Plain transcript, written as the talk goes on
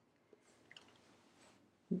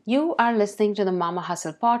You are listening to the Mama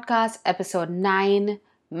Hustle Podcast, episode 9,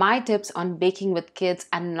 My Tips on Baking with Kids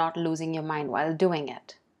and Not Losing Your Mind While Doing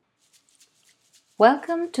It.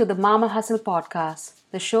 Welcome to the Mama Hustle Podcast,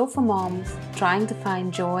 the show for moms trying to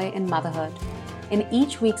find joy in motherhood. In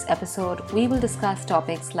each week's episode, we will discuss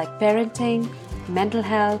topics like parenting, mental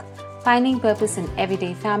health, finding purpose in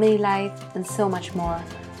everyday family life, and so much more.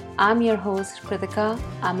 I'm your host, Kritika.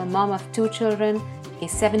 I'm a mom of 2 children, a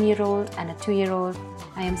 7-year-old and a 2-year-old.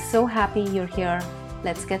 I am so happy you're here.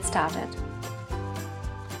 Let's get started.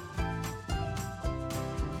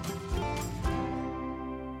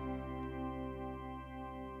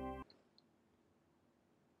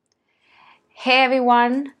 Hey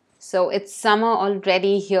everyone. So it's summer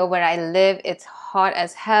already here where I live. It's hot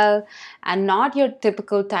as hell and not your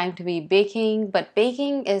typical time to be baking, but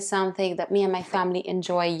baking is something that me and my family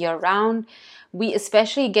enjoy year round. We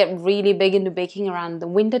especially get really big into baking around the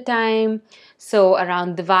winter time. So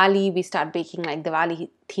around Diwali, we start baking like Diwali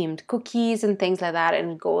themed cookies and things like that,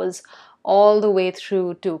 and it goes all the way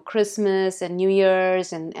through to Christmas and New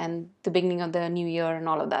Year's and the beginning of the new year and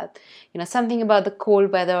all of that. Something about the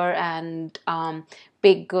cold weather and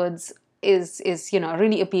baked goods is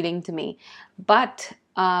really appealing to me. But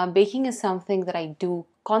baking is something that I do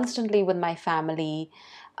constantly with my family.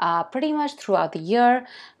 Pretty much throughout the year.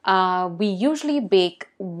 We usually bake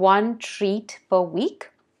one treat per week.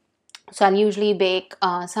 So I'll usually bake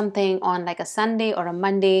something on like a Sunday or a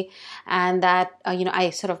Monday, and that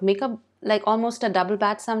I sort of make up like almost a double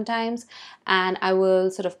batch sometimes, and I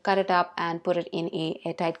will sort of cut it up and put it in a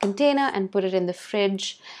airtight container and put it in the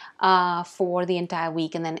fridge for the entire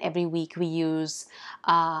week. And then every week we use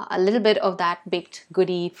a little bit of that baked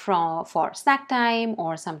goodie for snack time,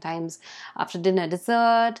 or sometimes after dinner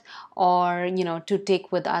dessert, or to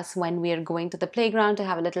take with us when we are going to the playground to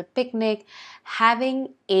have a little picnic. Having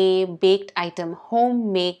a baked item,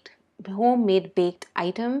 homemade baked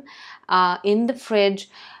item in the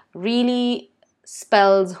fridge really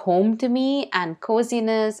spells home to me, and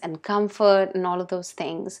coziness and comfort and all of those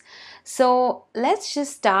things. So let's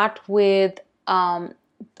just start with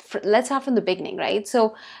let's start from the beginning, right?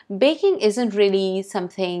 So baking isn't really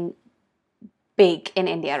something big in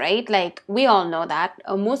India, right? Like we all know that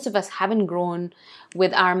most of us haven't grown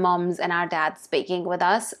with our moms and our dads baking with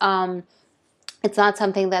us. It's not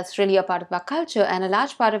something that's really a part of our culture, and a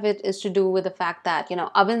large part of it is to do with the fact that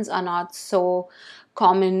ovens are not so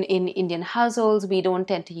common in Indian households. We don't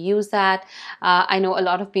tend to use that. I know a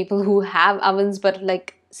lot of people who have ovens but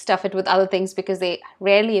like stuff it with other things because they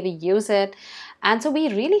rarely ever use it. And so we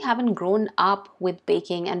really haven't grown up with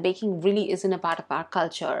baking, and baking really isn't a part of our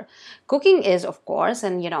culture. Cooking is, of course,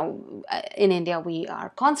 and in India we are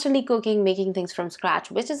constantly cooking, making things from scratch,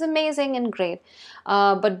 which is amazing and great.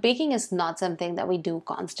 But baking is not something that we do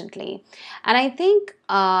constantly. And I think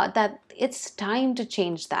that it's time to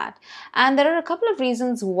change that. And there are a couple of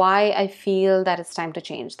reasons why I feel that it's time to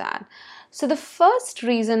change that. So the first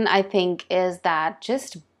reason I think is that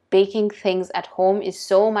just baking things at home is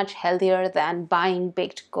so much healthier than buying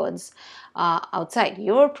baked goods outside.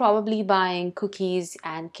 You're probably buying cookies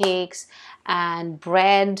and cakes and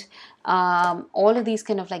bread, all of these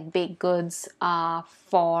kind of like baked goods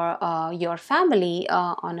for your family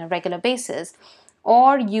on a regular basis.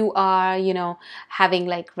 Or you are, having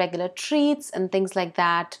like regular treats and things like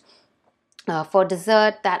that for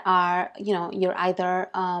dessert that are, you're either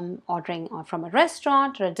ordering from a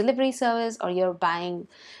restaurant or a delivery service, or you're buying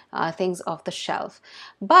things off the shelf.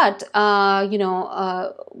 But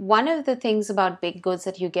one of the things about baked goods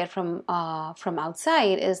that you get from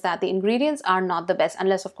outside is that the ingredients are not the best,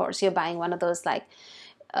 unless of course you're buying one of those like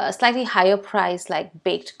slightly higher price like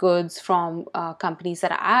baked goods from companies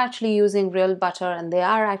that are actually using real butter and they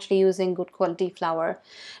are actually using good quality flour.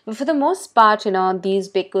 But for the most part, these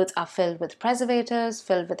baked goods are filled with preservatives,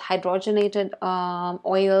 filled with hydrogenated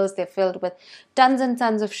oils. They're filled with tons and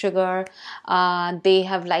tons of sugar. They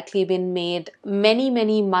have likely been made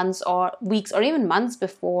many months or weeks or even months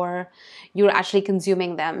before you're actually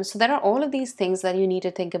consuming them. So there are all of these things that you need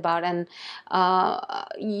to think about. And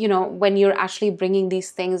when you're actually bringing these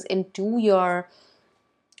things into your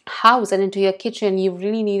house and into your kitchen, you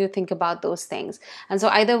really need to think about those things. And so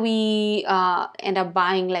either we end up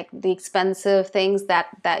buying like the expensive things that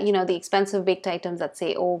the expensive baked items that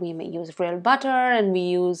say, oh, we may use real butter and we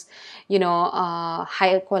use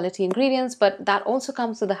higher quality ingredients, but that also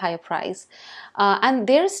comes with a higher price, and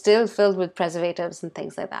they're still filled with preservatives and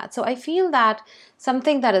things like that. So I feel that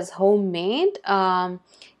something that is homemade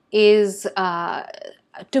is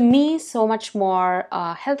to me so much more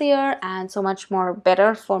healthier and so much more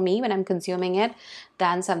better for me when I'm consuming it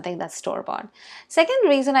than something that's store bought. Second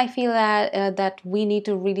reason I feel that we need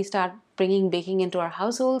to really start bringing baking into our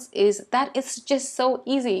households is that it's just so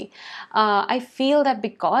easy. I feel that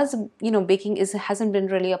because baking is hasn't been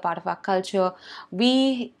really a part of our culture,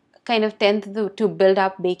 we kind of tend to build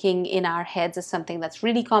up baking in our heads as something that's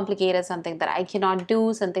really complicated, something that I cannot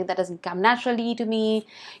do, something that doesn't come naturally to me.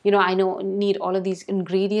 I know need all of these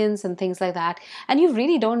ingredients and things like that. And you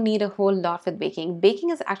really don't need a whole lot with baking.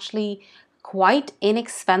 Baking is actually quite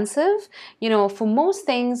inexpensive. For most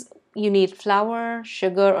things, you need flour,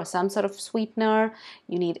 sugar, or some sort of sweetener.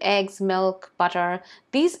 You need eggs, milk, butter.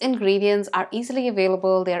 These ingredients are easily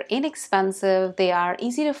available, they're inexpensive, they are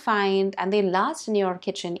easy to find, and they last in your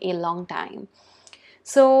kitchen a long time.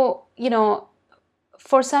 So,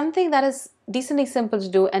 for something that is decently simple to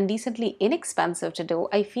do and decently inexpensive to do,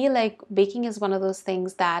 I feel like baking is one of those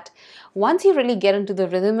things that once you really get into the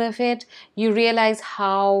rhythm of it, you realize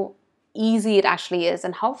how easy it actually is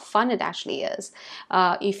and how fun it actually is.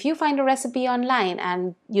 If you find a recipe online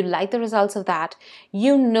and you like the results of that,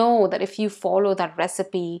 you know that if you follow that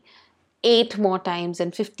recipe 8 more times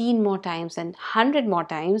and 15 more times and 100 more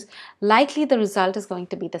times, likely the result is going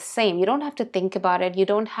to be the same. You don't have to think about it. You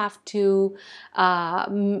don't have to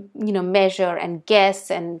measure and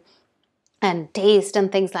guess and taste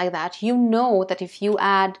and things like that. You know that if you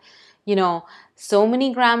add so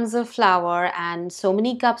many grams of flour and so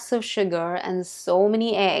many cups of sugar and so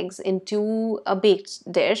many eggs into a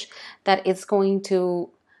baked dish, that it's going to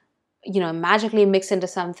magically mix into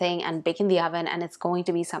something and bake in the oven, and it's going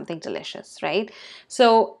to be something delicious, right?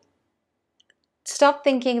 So stop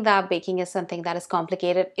thinking that baking is something that is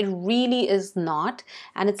complicated. It really is not,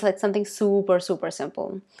 and it's like something super, super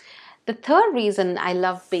simple. The third reason I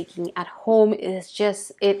love baking at home is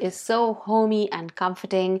just it is so homey and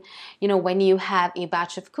comforting. When you have a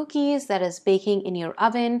batch of cookies that is baking in your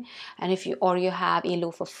oven, and or you have a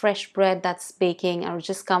loaf of fresh bread that's baking or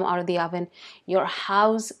just come out of the oven, your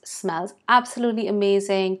house smells absolutely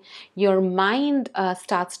amazing. Your mind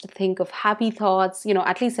starts to think of happy thoughts.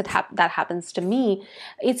 At least that happens to me.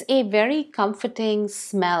 It's a very comforting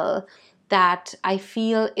smell that I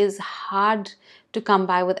feel is hard to come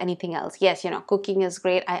by with anything else. Yes, cooking is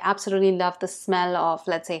great. I absolutely love the smell of,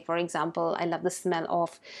 let's say, for example, I love the smell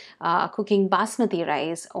of cooking basmati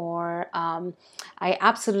rice, or I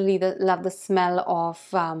absolutely love the smell of,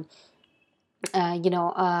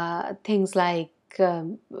 things like,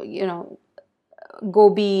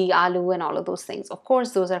 gobi, aloo, and all of those things. Of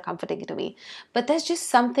course, those are comforting to me. But there's just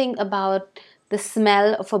something about the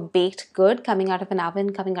smell of a baked good coming out of an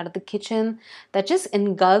oven, coming out of the kitchen, that just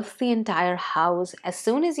engulfs the entire house. As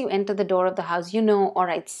soon as you enter the door of the house, all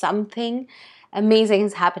right, something amazing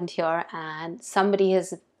has happened here, and somebody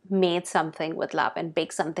has made something with love and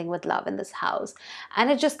baked something with love in this house. And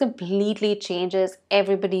it just completely changes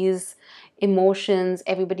everybody's emotions,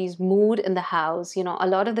 everybody's mood in the house. A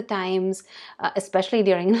lot of the times, especially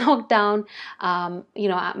during lockdown,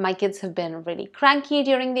 my kids have been really cranky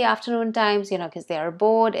during the afternoon times, because they are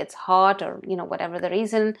bored, it's hot, or, whatever the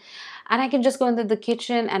reason. And I can just go into the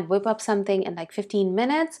kitchen and whip up something in like 15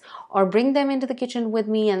 minutes, or bring them into the kitchen with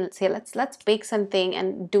me and say, let's bake something,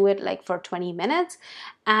 and do it like for 20 minutes.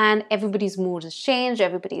 And everybody's mood has changed.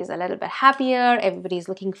 Everybody's a little bit happier. Everybody's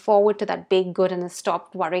looking forward to that baked good and has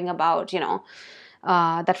stopped worrying about,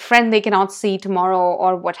 that friend they cannot see tomorrow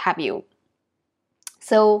or what have you.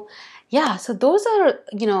 So yeah, so those are,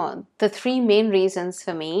 the three main reasons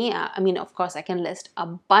for me. Of course, I can list a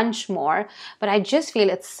bunch more, but I just feel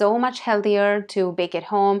it's so much healthier to bake at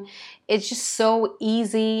home. It's just so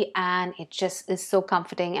easy, and it just is so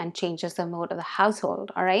comforting and changes the mood of the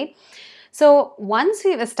household, all right? So once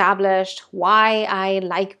we've established why I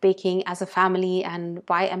like baking as a family and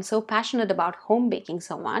why I'm so passionate about home baking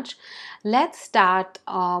so much, let's start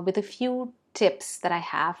with a few tips that I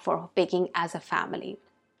have for baking as a family.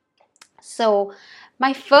 So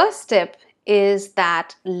my first tip is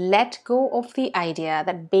that let go of the idea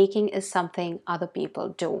that baking is something other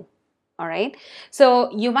people do. All right.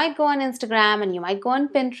 So you might go on Instagram, and you might go on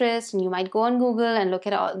Pinterest, and you might go on Google and look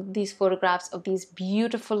at all these photographs of these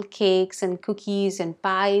beautiful cakes and cookies and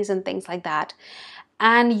pies and things like that.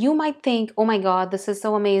 And you might think, oh my God, this is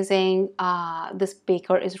so amazing. This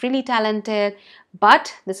baker is really talented,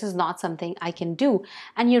 but this is not something I can do.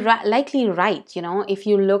 And you're likely right. If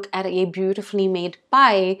you look at a beautifully made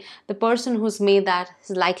pie, the person who's made that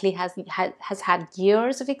likely has had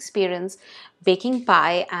years of experience baking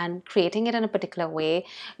pie and creating it in a particular way.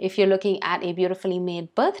 If you're looking at a beautifully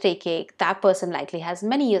made birthday cake, that person likely has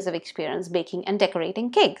many years of experience baking and decorating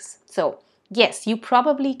cakes. So Yes, you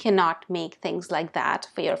probably cannot make things like that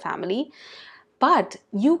for your family, but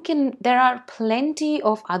you can. There are plenty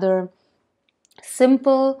of other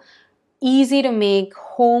simple, easy to make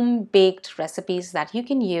home baked recipes that you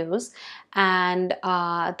can use and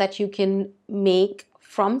that you can make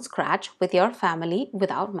from scratch with your family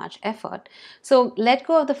without much effort. So let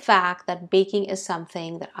go of the fact that baking is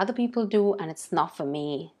something that other people do and it's not for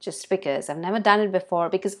me just because I've never done it before,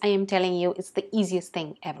 because I am telling you it's the easiest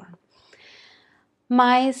thing ever.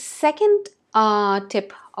 My second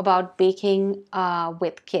tip about baking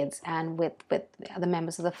with kids and with other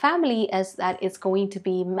members of the family is that it's going to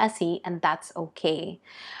be messy, and that's okay.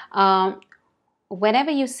 Um,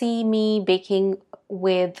 Whenever you see me baking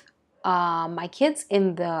with my kids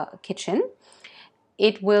in the kitchen,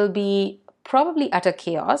 it will be probably utter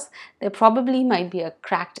chaos. There probably might be a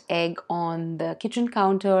cracked egg on the kitchen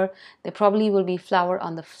counter. There probably will be flour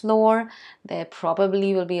on the floor. There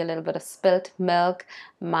probably will be a little bit of spilt milk.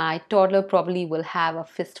 My toddler probably will have a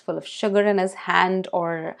fistful of sugar in his hand,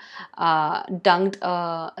 or dunked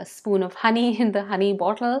a spoon of honey in the honey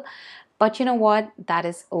bottle. But you know what? That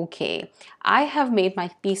is okay. I have made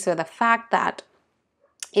my peace with the fact that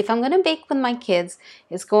if I'm going to bake with my kids,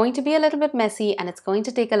 it's going to be a little bit messy and it's going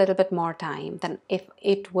to take a little bit more time than if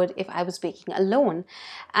it would if I was baking alone.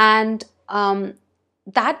 And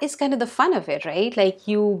that is kind of the fun of it, right? Like,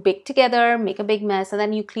 you bake together, make a big mess, and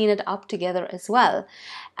then you clean it up together as well.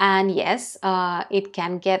 And yes, it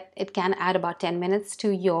can add about 10 minutes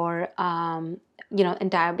to your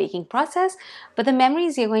entire baking process, but the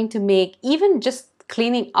memories you're going to make, even just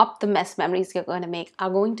cleaning up the mess memories you're going to make, are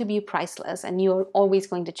going to be priceless, and you're always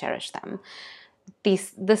going to cherish them.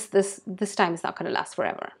 This time is not going to last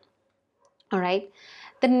forever. All right.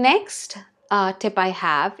 The next tip I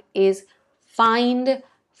have is find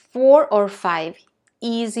 4 or 5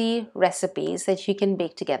 easy recipes that you can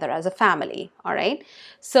bake together as a family. All right.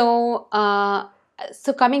 So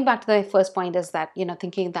coming back to the first point is that,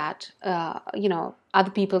 thinking that,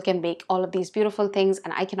 other people can bake all of these beautiful things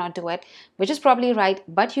and I cannot do it, which is probably right.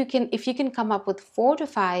 But if you can come up with 4 to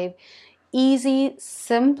 5 easy,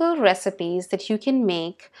 simple recipes that you can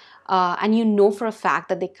make, and you know for a fact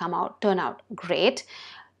that they turn out great,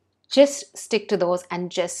 just stick to those and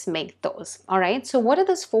just make those. All right. So what are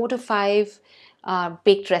those 4 to 5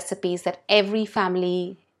 baked recipes that every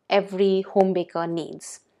family, every home baker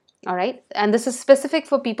needs? All right. And this is specific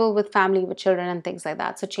for people with family, with children and things like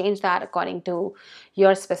that. So change that according to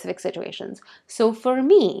your specific situations. So for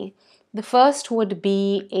me, the first would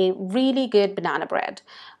be a really good banana bread.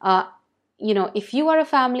 If you are a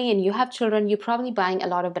family and you have children, you're probably buying a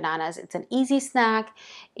lot of bananas. It's an easy snack.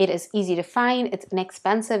 It is easy to find. It's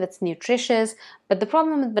inexpensive. It's nutritious. But the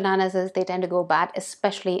problem with bananas is they tend to go bad,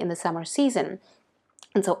 especially in the summer season.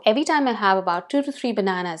 And so every time I have about 2 to 3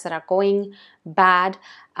 bananas that are going bad,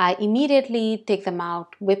 I immediately take them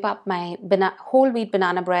out, whip up my whole wheat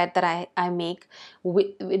banana bread that I make,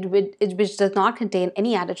 which does not contain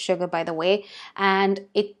any added sugar, by the way, and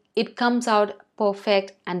it comes out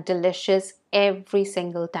perfect and delicious every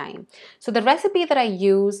single time. So the recipe that I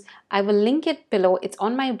use, I will link it below. It's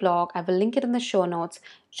on my blog. I will link it in the show notes.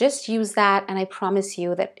 Just use that and I promise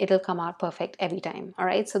you that it'll come out perfect every time. All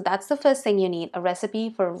right. So that's the first thing you need, a recipe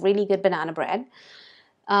for really good banana bread.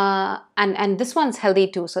 And this one's healthy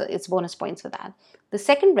too, so it's bonus points for that. The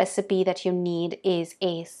second recipe that you need is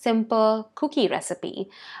a simple cookie recipe.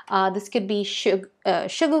 This could be sugar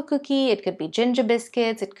cookie, it could be ginger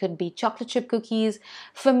biscuits, it could be chocolate chip cookies.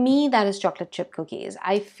 For me, that is chocolate chip cookies.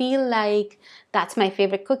 I feel like that's my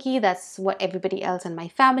favorite cookie. That's what everybody else in my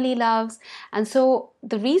family loves. And so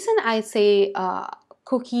the reason I say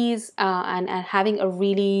cookies and having a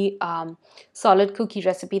really solid cookie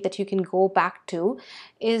recipe that you can go back to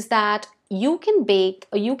is that you can make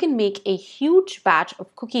a huge batch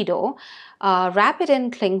of cookie dough, wrap it in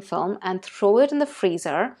cling film and throw it in the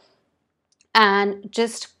freezer, and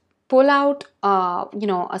just pull out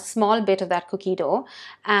a small bit of that cookie dough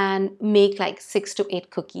and make like 6 to 8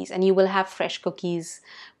 cookies, and you will have fresh cookies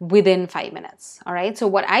within 5 minutes. All right, so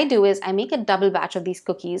what I do is I make a double batch of these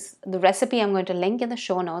cookies. The recipe I'm going to link in the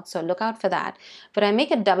show notes, so look out for that. But I make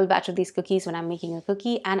a double batch of these cookies when I'm making a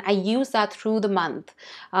cookie, and I use that through the month.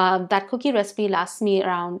 That cookie recipe lasts me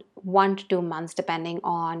around 1 to 2 months, depending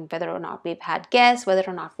on whether or not we've had guests, whether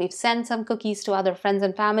or not we've sent some cookies to other friends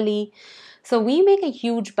and family. So we make a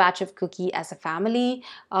huge batch of cookie as a family.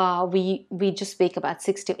 We just bake about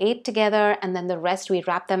 6 to 8 together, and then the rest we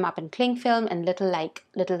wrap them up in cling film in little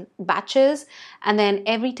batches. And then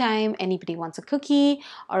every time anybody wants a cookie,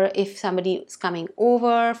 or if somebody is coming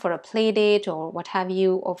over for a play date or what have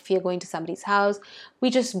you, or if you're going to somebody's house, we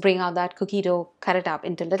just bring out that cookie dough, cut it up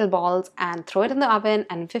into little balls, and throw it in the oven.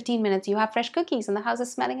 And in 15 minutes, you have fresh cookies, and the house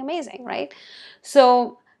is smelling amazing, right?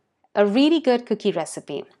 So a really good cookie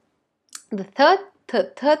recipe. The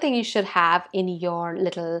third thing you should have in your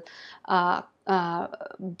little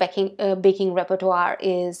baking repertoire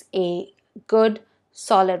is a good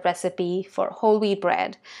solid recipe for whole wheat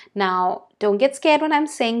bread. Now, don't get scared when I'm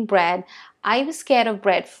saying bread. I was scared of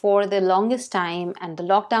bread for the longest time, and the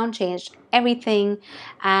lockdown changed everything.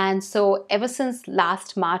 And so ever since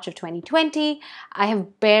last March of 2020, I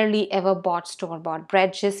have barely ever bought store-bought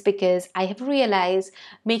bread, just because I have realized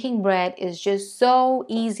making bread is just so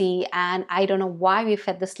easy, and I don't know why we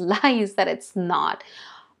fed this lies that it's not.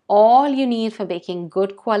 All you need for baking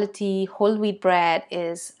good quality whole wheat bread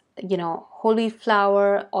is, whole wheat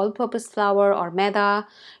flour, all-purpose flour or maida.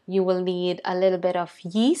 You will need a little bit of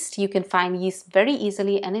yeast. You can find yeast very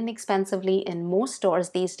easily and inexpensively in most stores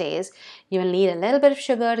these days. You will need a little bit of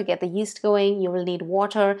sugar to get the yeast going. You will need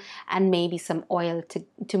water and maybe some oil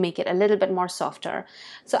to make it a little bit more softer.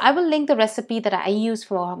 So I will link the recipe that I use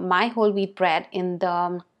for my whole wheat bread in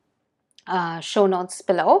the show notes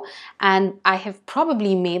below. And I have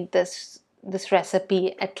probably made this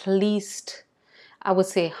recipe at least, I would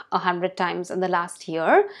say, 100 times in the last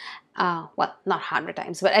year. Well, not 100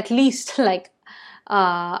 times, but at least like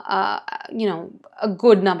a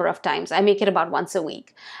good number of times. I make it about once a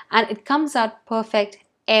week, and it comes out perfect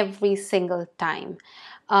every single time.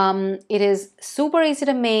 It is super easy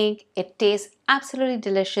to make. It tastes absolutely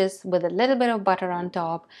delicious with a little bit of butter on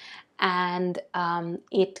top, and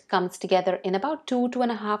it comes together in about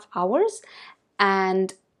 2.5 hours,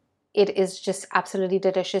 and it is just absolutely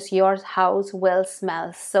delicious. Your house will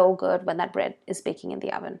smell so good when that bread is baking in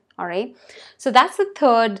the oven. All right. So that's the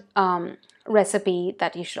third recipe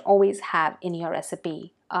that you should always have in your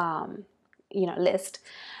recipe list.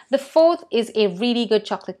 The fourth is a really good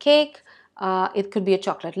chocolate cake. It could be a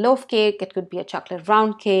chocolate loaf cake, it could be a chocolate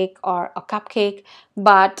round cake or a cupcake,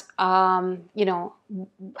 but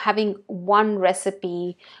having one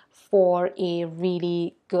recipe for a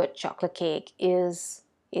really good chocolate cake is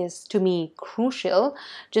to me crucial,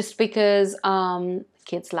 just because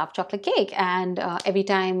kids love chocolate cake, and every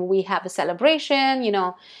time we have a celebration,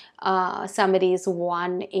 somebody's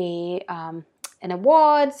won an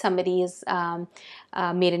award, somebody's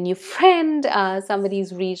made a new friend,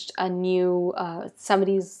 somebody's reached a new,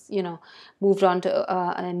 somebody's moved on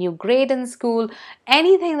to a new grade in school.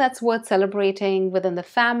 Anything that's worth celebrating within the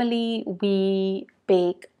family, we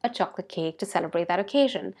bake a chocolate cake to celebrate that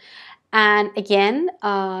occasion. And again,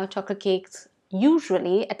 chocolate cakes,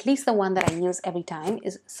 usually, at least the one that I use every time,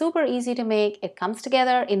 is super easy to make. It comes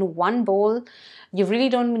together in one bowl. You really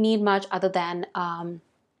don't need much other than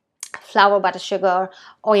flour, butter, sugar,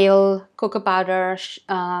 oil, cocoa powder,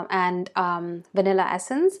 and vanilla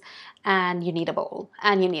essence. And you need a bowl,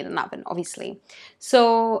 and you need an oven, obviously.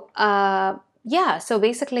 So yeah, so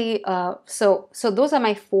basically, so those are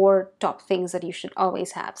my 4 top things that you should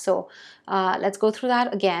always have. So let's go through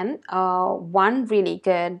that again. One really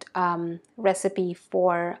good recipe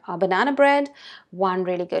for banana bread, one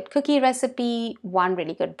really good cookie recipe, one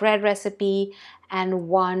really good bread recipe, and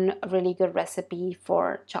one really good recipe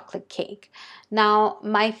for chocolate cake. Now,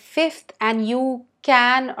 my 5th, and you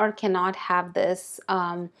can or cannot have this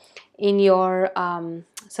in your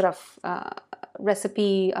sort of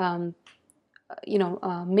recipe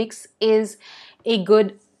mix, is a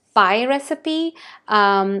good pie recipe.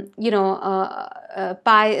 Pie,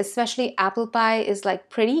 especially apple pie, is like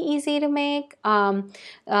pretty easy to make.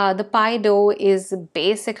 The pie dough is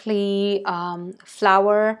basically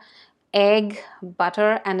flour, egg,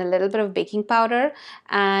 butter, and a little bit of baking powder,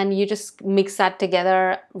 and you just mix that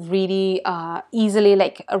together really easily,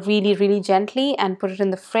 like really gently, and put it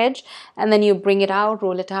in the fridge. And then you bring it out,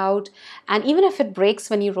 roll it out, and even if it breaks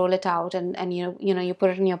when you roll it out, and you put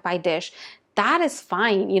it in your pie dish, that is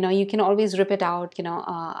fine. You can always rip it out,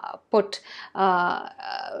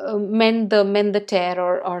 mend the tear,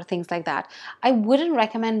 or things like that. I wouldn't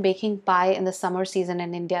recommend baking pie in the summer season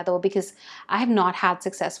in India, though, because I have not had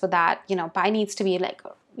success with that. Pie needs to be like,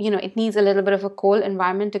 it needs a little bit of a cold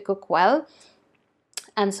environment to cook well.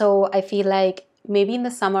 And so I feel like maybe in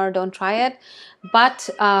the summer, don't try it. But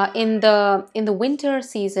in the winter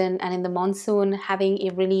season and in the monsoon, having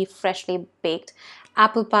a really freshly baked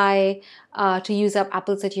apple pie, to use up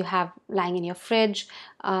apples that you have lying in your fridge,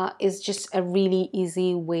 is just a really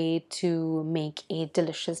easy way to make a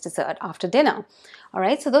delicious dessert after dinner. All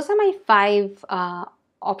right, so those are my 5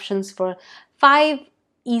 options for 5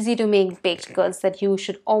 easy to make baked goods that you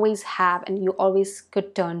should always have and you always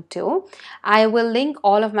could turn to. I will link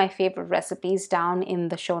all of my favorite recipes down in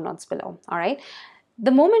the show notes below. All right,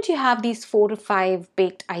 the moment you have these 4 to 5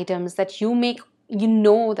 baked items that you make, you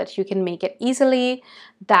know that you can make it easily,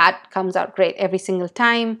 that comes out great every single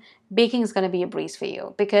time. Baking is going to be a breeze for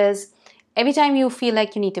you, because every time you feel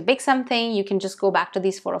like you need to bake something, you can just go back to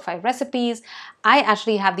these 4 or 5 recipes. I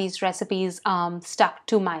actually have these recipes stuck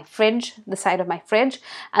to my fridge, the side of my fridge,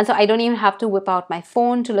 and so I don't even have to whip out my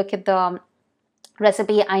phone to look at the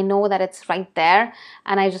recipe. I know that it's right there,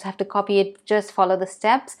 and I just have to copy it, just follow the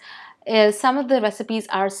steps. Some of the recipes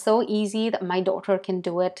are so easy that my daughter can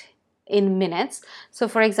do it in minutes. So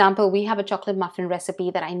for example, we have a chocolate muffin recipe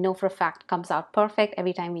that I know for a fact comes out perfect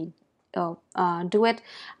every time we do it.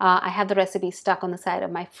 I have the recipe stuck on the side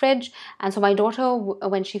of my fridge, and so my daughter,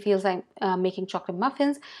 when she feels like making chocolate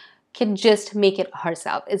muffins, can just make it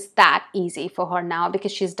herself. It's that easy for her now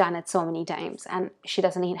because she's done it so many times and she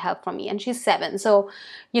doesn't need help from me, and she's 7. So,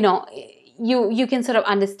 you know, you can sort of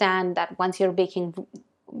understand that once you're baking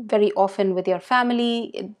very often with your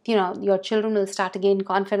family, you know, your children will start to gain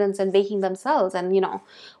confidence in baking themselves, and you know,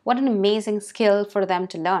 what an amazing skill for them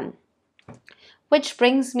to learn. Which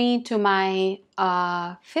brings me to my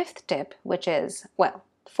 5th tip, which is, well,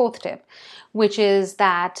 4th tip, which is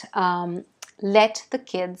that let the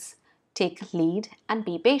kids take lead and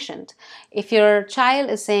be patient. If your child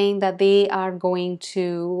is saying that they are going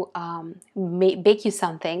to bake you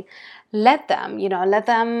something, let them, you know, let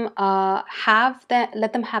them have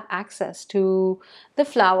access to the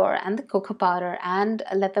flour and the cocoa powder, and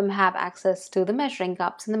let them have access to the measuring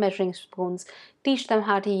cups and the measuring spoons. Teach them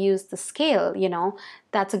how to use the scale. You know,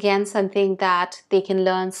 that's again something that they can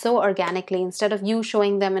learn so organically, instead of you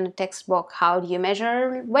showing them in a textbook how do you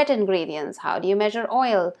measure wet ingredients, how do you measure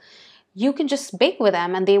oil. You can just bake with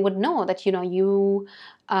them, and they would know that, you know, you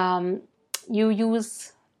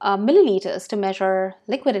use milliliters to measure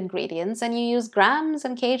liquid ingredients, and you use grams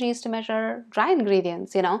and kgs to measure dry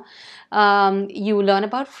ingredients. You know, you learn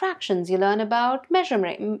about fractions, you learn about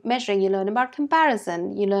measuring, you learn about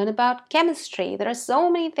comparison, you learn about chemistry. There are so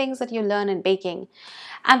many things that you learn in baking,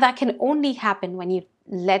 and that can only happen when you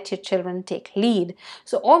let your children take lead.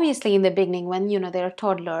 So obviously in the beginning, when, you know, they're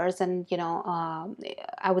toddlers, and you know,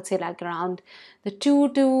 I would say like around the 2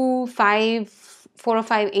 to 5, 4 or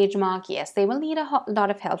 5 age mark, yes, they will need a lot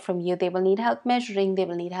of help from you. They will need help measuring, they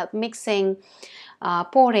will need help mixing,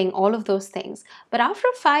 pouring, all of those things. But after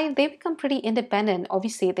 5, they become pretty independent.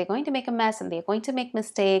 Obviously they're going to make a mess, and they're going to make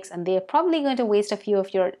mistakes, and they're probably going to waste a few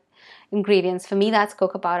of your ingredients. For me, that's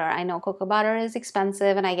cocoa powder. I know cocoa powder is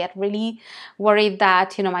expensive, and I get really worried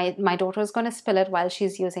that, you know, my daughter is going to spill it while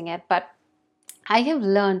she's using it. But I have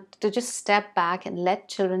learned to just step back and let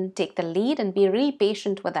children take the lead and be really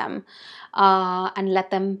patient with them, and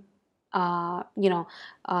let them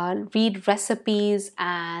read recipes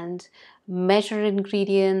and measure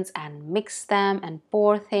ingredients and mix them and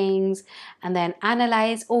pour things, and then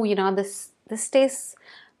analyze, oh, you know, this tastes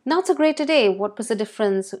not so great today. What was the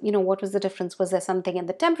difference? You know, what was the difference? Was there something in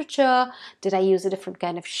the temperature? Did I use a different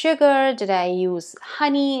kind of sugar? Did I use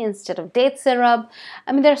honey instead of date syrup?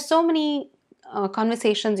 I mean, there are so many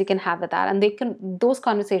conversations you can have with that, and those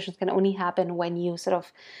conversations can only happen when you sort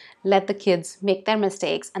of let the kids make their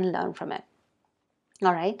mistakes and learn from it.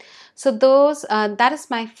 All right, so that is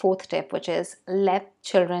my 4th tip, which is let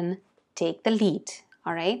children take the lead.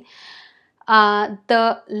 All right,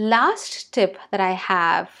 the last tip that I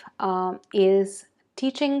have is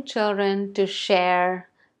teaching children to share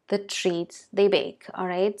the treats they bake. All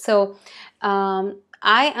right, so I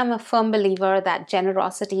am a firm believer that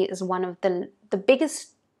generosity is one of the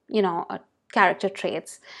biggest, you know, character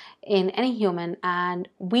traits in any human, and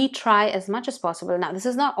we try as much as possible. Now, this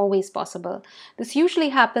is not always possible. This usually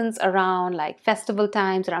happens around like festival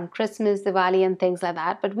times, around Christmas, Diwali, and things like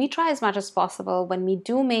that. But we try as much as possible when we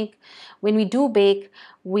do bake,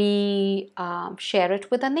 we share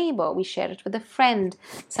it with a neighbor, we share it with a friend.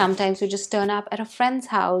 Sometimes we just turn up at a friend's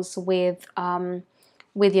house with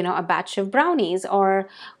you know, a batch of brownies, or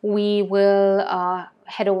we will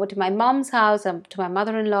head over to my mom's house and to my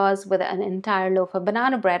mother-in-law's with an entire loaf of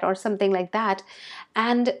banana bread or something like that.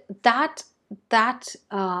 And that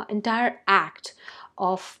entire act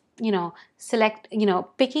of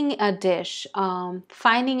picking a dish,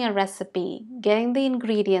 finding a recipe, getting the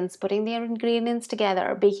ingredients, putting the ingredients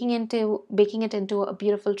together, baking it into a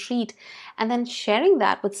beautiful treat, and then sharing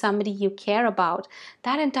that with somebody you care about.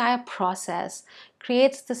 That entire process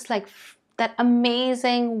creates this that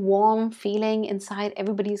amazing warm feeling inside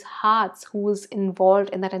everybody's hearts who's involved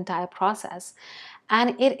in that entire process.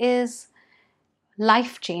 And it is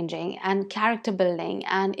life changing and character building,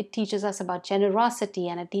 and it teaches us about generosity,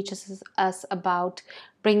 and it teaches us about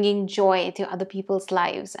bringing joy to other people's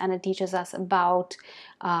lives, and it teaches us about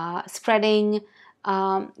spreading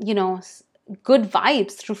good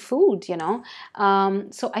vibes through food.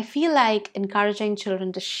 So I feel like encouraging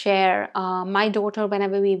children to share. My daughter,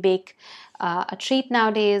 whenever we bake a treat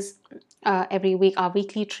nowadays, every week, our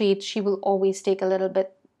weekly treat, she will always take a little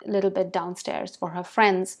bit downstairs for her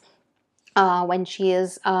friends. When she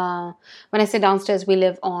is when I say downstairs, we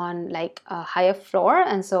live on like a higher floor,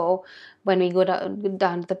 and so when we go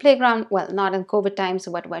down to the playground, well, not in COVID times,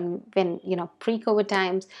 but when pre-COVID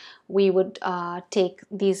times, we would take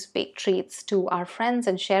these big treats to our friends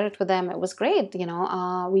and share it with them. It was great.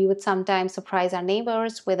 We would sometimes surprise our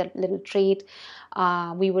neighbors with a little treat.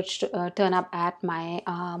 We would turn up at my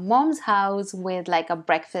mom's house with like a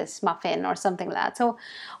breakfast muffin or something like that. So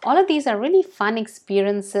all of these are really fun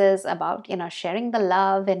experiences about sharing the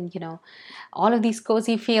love and all of these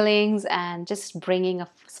cozy feelings and just bringing a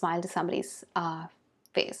smile to somebody's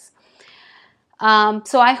face.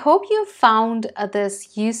 So I hope you found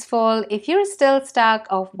this useful. If you're still stuck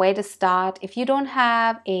of where to start, if you don't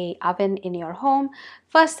have an oven in your home,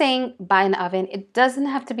 first thing, buy an oven. It doesn't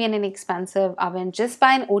have to be an inexpensive oven. Just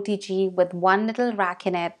buy an OTG with one little rack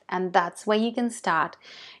in it, and that's where you can start.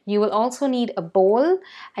 You will also need a bowl,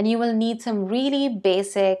 and you will need some really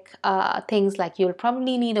basic things, like you'll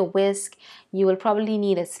probably need a whisk, you will probably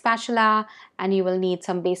need a spatula, and you will need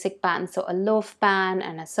some basic pans. So a loaf pan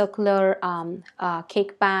and a circular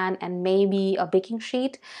cake pan, and maybe a baking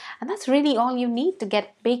sheet. And that's really all you need to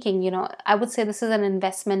get baking. I would say this is an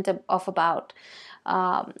investment of about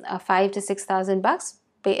 $5,000 to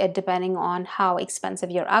 $6,000, depending on how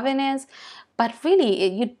expensive your oven is. But really,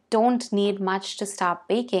 you don't need much to start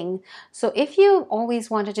baking. So if you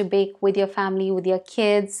always wanted to bake with your family, with your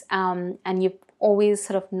kids, and you've always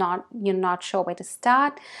sort of you're not sure where to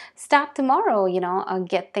start tomorrow.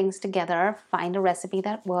 Get things together, find a recipe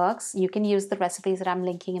that works. You can use the recipes that I'm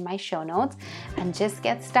linking in my show notes and just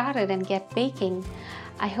get started and get baking.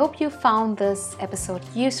 I hope you found this episode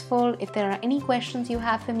useful. If there are any questions you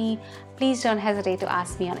have for me, please don't hesitate to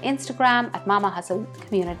ask me on Instagram at Mama Hustle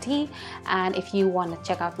Community. And if you want to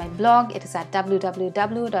check out my blog, it is at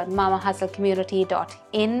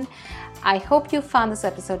www.mamahustlecommunity.in. I hope you found this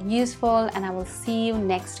episode useful, and I will see you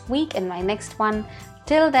next week in my next one.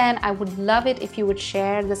 Till then, I would love it if you would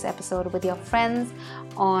share this episode with your friends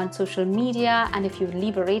on social media, and if you would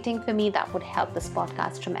leave a rating for me, that would help this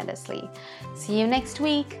podcast tremendously. See you next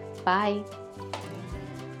week. Bye.